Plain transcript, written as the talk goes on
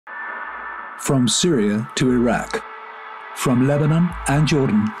From Syria to Iraq, from Lebanon and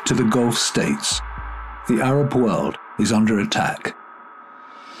Jordan to the Gulf states, the Arab world is under attack.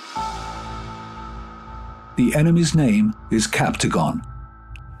 The enemy's name is Captagon,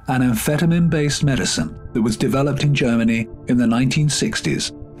 an amphetamine-based medicine that was developed in Germany in the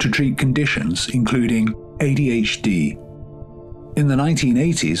 1960s to treat conditions including ADHD. In the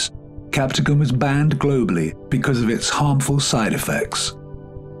 1980s, Captagon was banned globally because of its harmful side effects.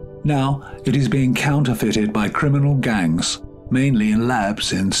 Now, it is being counterfeited by criminal gangs, mainly in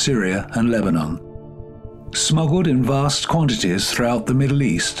labs in Syria and Lebanon. Smuggled in vast quantities throughout the Middle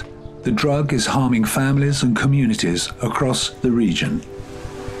East, the drug is harming families and communities across the region.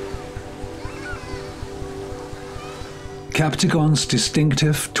 Captagon's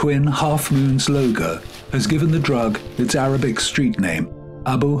distinctive twin half-moons logo has given the drug its Arabic street name,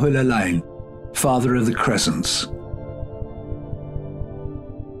 Abu Hulalain, Father of the Crescents.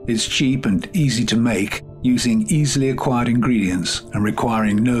 It's cheap and easy to make, using easily acquired ingredients and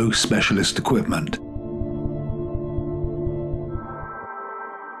requiring no specialist equipment.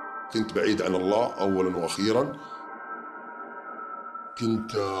 كنت بعيد عن الله أولاً وأخيراً.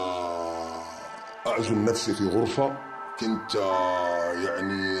 كنت أعزل نفسي في غرفة. كنت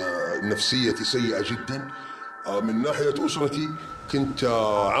نفسيتي سيئة جداً. من ناحية أسرتي كنت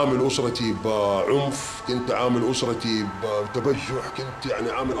عامل أسرتي بعنف، كنت عامل أسرتي بتبجح، كنت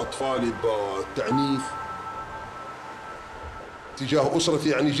عامل أطفالي بتعنيف تجاه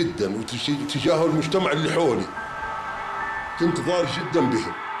أسرتي جداً، وتجاه المجتمع اللي حولي. كنت ضار جداً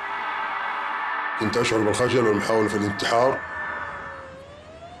بهم. كنت أشعر بالخجل والمحاولة في الانتحار.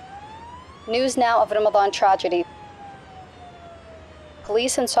 News now of Ramadan tragedy.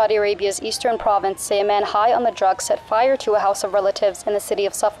 Police in Saudi Arabia's eastern province say a man high on the drugs set fire to a house of relatives in the city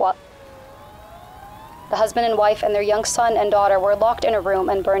of Safwa. The husband and wife and their young son and daughter were locked in a room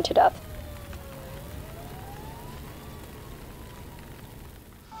and burned to death.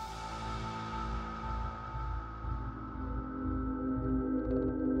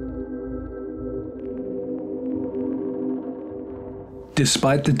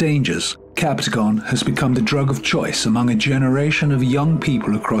 Despite the dangers, Captagon has become the drug of choice among a generation of young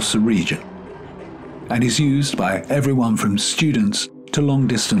people across the region, and is used by everyone from students to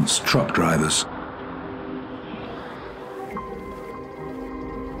long-distance truck drivers.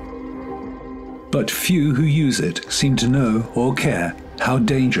 But few who use it seem to know or care how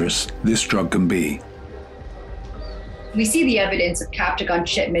dangerous this drug can be. We see the evidence of Captagon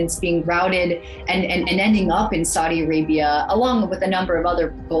shipments being routed and ending up in Saudi Arabia, along with a number of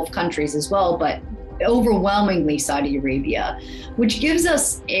other Gulf countries as well, but overwhelmingly Saudi Arabia, which gives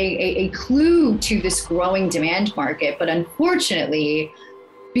us a clue to this growing demand market. But unfortunately,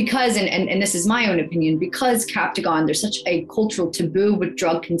 because, and this is my own opinion, because Captagon, there's such a cultural taboo with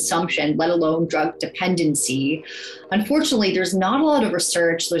drug consumption, let alone drug dependency. Unfortunately, there's not a lot of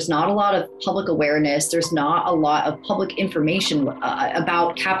research, there's not a lot of public awareness, there's not a lot of public information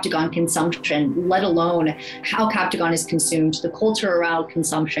about Captagon consumption, let alone how Captagon is consumed, the culture around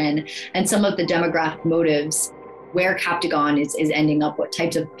consumption, and some of the demographic motives where Captagon is ending up, what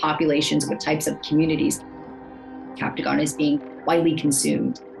types of populations, what types of communities Captagon is being widely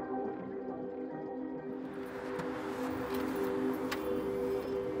consumed.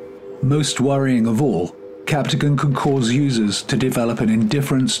 Most worrying of all, Captagon can cause users to develop an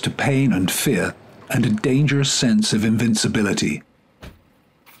indifference to pain and fear and a dangerous sense of invincibility.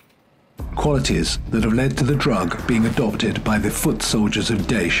 Qualities that have led to the drug being adopted by the foot soldiers of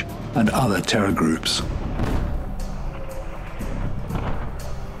Daesh and other terror groups.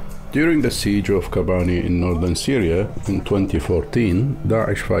 During the siege of Kobani in northern Syria in 2014,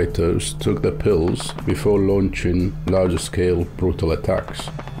 Daesh fighters took the pills before launching large-scale brutal attacks.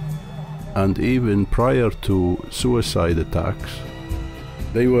 And even prior to suicide attacks,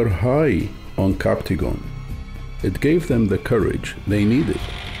 they were high on Captagon. It gave them the courage they needed.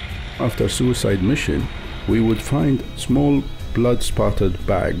 After suicide mission, we would find small blood-spotted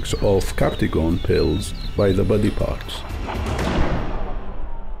bags of Captagon pills by the body parts.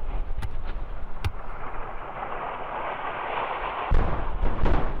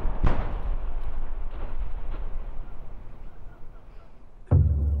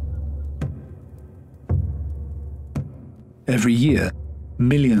 Every year,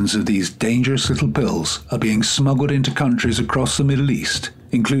 millions of these dangerous little pills are being smuggled into countries across the Middle East,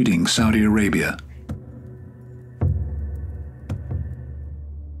 including Saudi Arabia.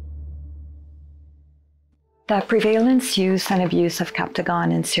 The prevalence, use, and abuse of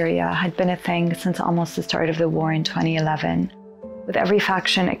Captagon in Syria had been a thing since almost the start of the war in 2011, with every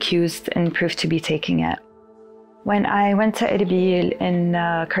faction accused and proved to be taking it. When I went to Erbil in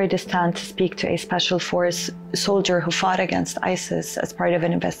Kurdistan to speak to a special force soldier who fought against ISIS as part of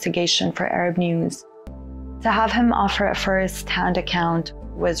an investigation for Arab News, to have him offer a first-hand account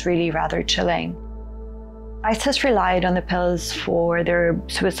was really rather chilling. ISIS relied on the pills for their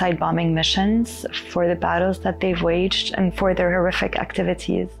suicide bombing missions, for the battles that they've waged, and for their horrific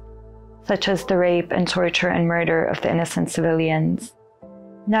activities, such as the rape and torture and murder of the innocent civilians.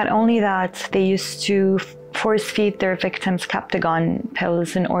 Not only that, they used to force-feed their victims Captagon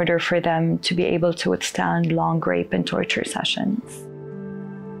pills in order for them to be able to withstand long rape and torture sessions.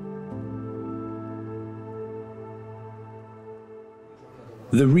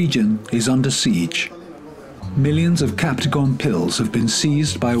 The region is under siege. Millions of Captagon pills have been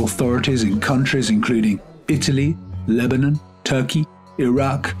seized by authorities in countries including Italy, Lebanon, Turkey,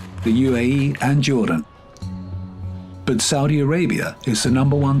 Iraq, the UAE, and Jordan. But Saudi Arabia is the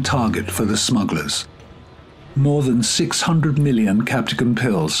 #1 target for the smugglers. More than 600 million Captagon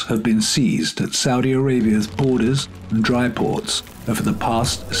pills have been seized at Saudi Arabia's borders and dry ports over the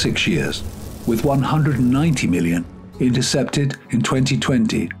past 6 years, with 190 million intercepted in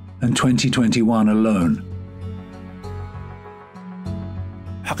 2020 and 2021 alone.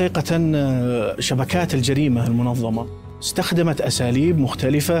 حقيقة شبكات الجريمة المنظمة استخدمت أساليب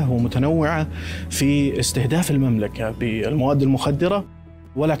مختلفة ومتنوعة في استهداف المملكة بالمواد المخدرة،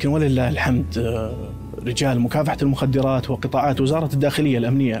 ولكن ولله الحمد رجال مكافحة المخدرات وقطاعات وزارة الداخلية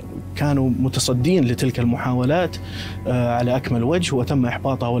الأمنية كانوا متصدين لتلك المحاولات على أكمل وجه، وتم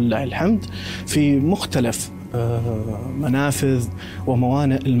إحباطها ولله الحمد في مختلف منافذ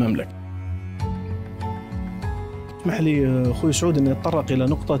وموانئ المملكة. اسمح لي أخوي سعود أن أتطرق إلى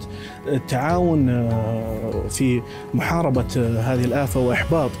نقطة التعاون في محاربة هذه الآفة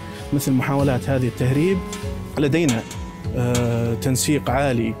وإحباط مثل محاولات هذه التهريب. لدينا تنسيق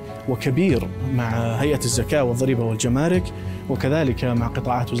عالي وكبير مع هيئة الزكاة والضريبة والجمارك، وكذلك مع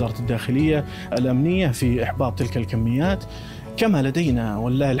قطاعات وزارة الداخلية الأمنية في إحباط تلك الكميات. كما لدينا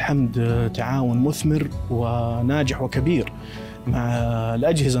والله الحمد تعاون مثمر وناجح وكبير مع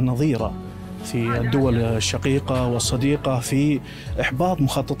الأجهزة النظيرة في الدول الشقيقة والصديقة في إحباط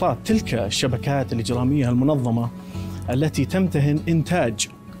مخططات تلك الشبكات الإجرامية المنظمة التي تمتهن إنتاج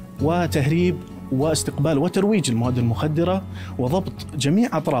وتهريب واستقبال وترويج المواد المخدرة وضبط جميع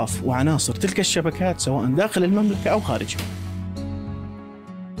أطراف وعناصر تلك الشبكات سواء داخل المملكة أو خارجها.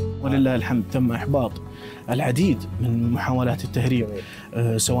 ولله الحمد تم إحباط العديد من محاولات التهريب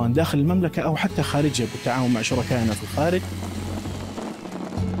سواء داخل المملكة أو حتى خارجها بالتعاون مع شركائنا في الخارج.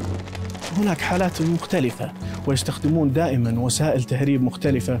 هناك حالات مختلفة ويستخدمون دائما وسائل تهريب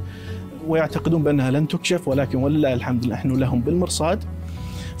مختلفة ويعتقدون بأنها لن تكشف، ولكن ولله الحمد نحن لهم بالمرصاد.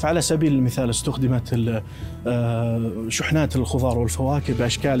 فعلى سبيل المثال استخدمت شحنات الخضار والفواكه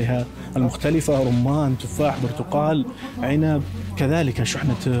بأشكالها المختلفة، رمان، تفاح، برتقال، عنب، كذلك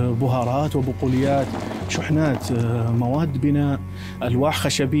شحنة بهارات وبقوليات، شحنات مواد بناء، ألواح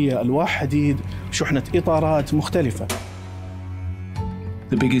خشبية، ألواح حديد، شحنة إطارات مختلفة.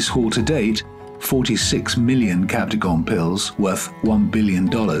 The biggest haul to date, 46 million Captagon pills worth $1 billion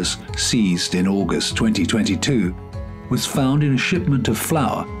seized in August 2022, was found in a shipment of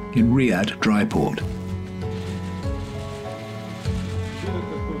flour in Riyadh dry port.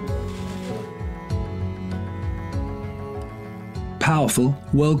 Powerful,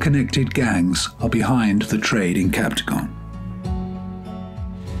 well-connected gangs are behind the trade in Captagon.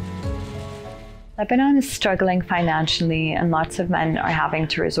 Lebanon is struggling financially, and lots of men are having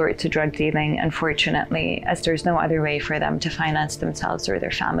to resort to drug dealing, unfortunately, as there's no other way for them to finance themselves or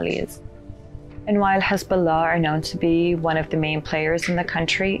their families. And while Hezbollah are known to be one of the main players in the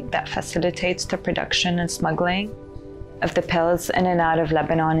country that facilitates the production and smuggling of the pills in and out of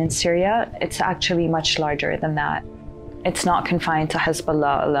Lebanon and Syria, it's actually much larger than that. It's not confined to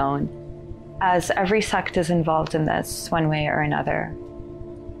Hezbollah alone, as every sect is involved in this one way or another.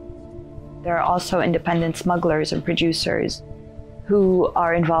 There are also independent smugglers and producers who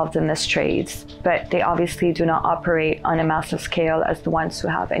are involved in this trade, but they obviously do not operate on a massive scale as the ones who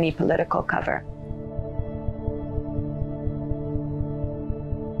have any political cover.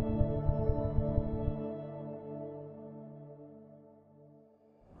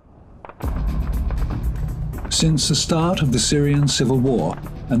 Since the start of the Syrian civil war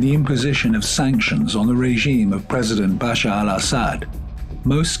and the imposition of sanctions on the regime of President Bashar al-Assad,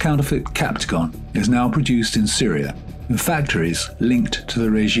 most counterfeit Captagon is now produced in Syria in factories linked to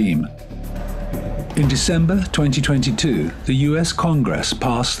the regime. In December 2022, the US Congress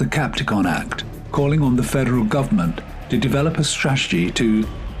passed the Captagon Act, calling on the federal government to develop a strategy to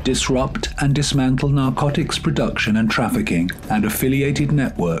disrupt and dismantle narcotics production and trafficking and affiliated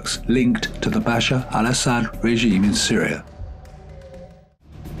networks linked to the Bashar al-Assad regime in Syria.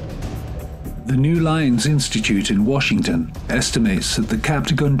 The New Lines Institute in Washington estimates that the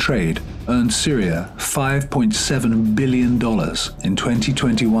Captagon trade earned Syria $5.7 billion in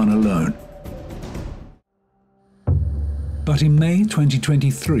 2021 alone. But in May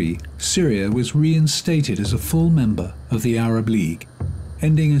 2023, Syria was reinstated as a full member of the Arab League,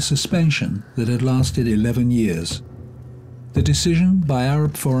 ending a suspension that had lasted 11 years. The decision by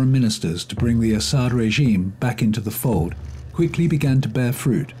Arab foreign ministers to bring the Assad regime back into the fold quickly began to bear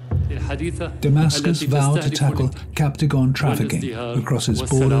fruit. Damascus vowed to tackle Captagon trafficking across its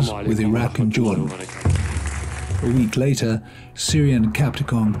borders with Iraq and Jordan. A week later, Syrian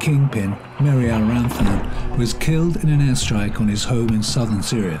Captagon kingpin Mehdi al-Ramthan was killed in an airstrike on his home in southern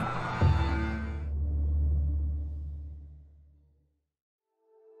Syria.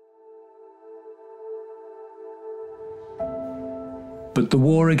 But the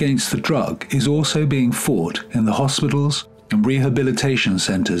war against the drug is also being fought in the hospitals and rehabilitation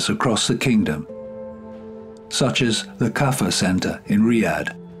centers across the kingdom, such as the Kafa Center in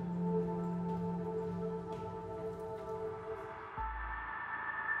Riyadh.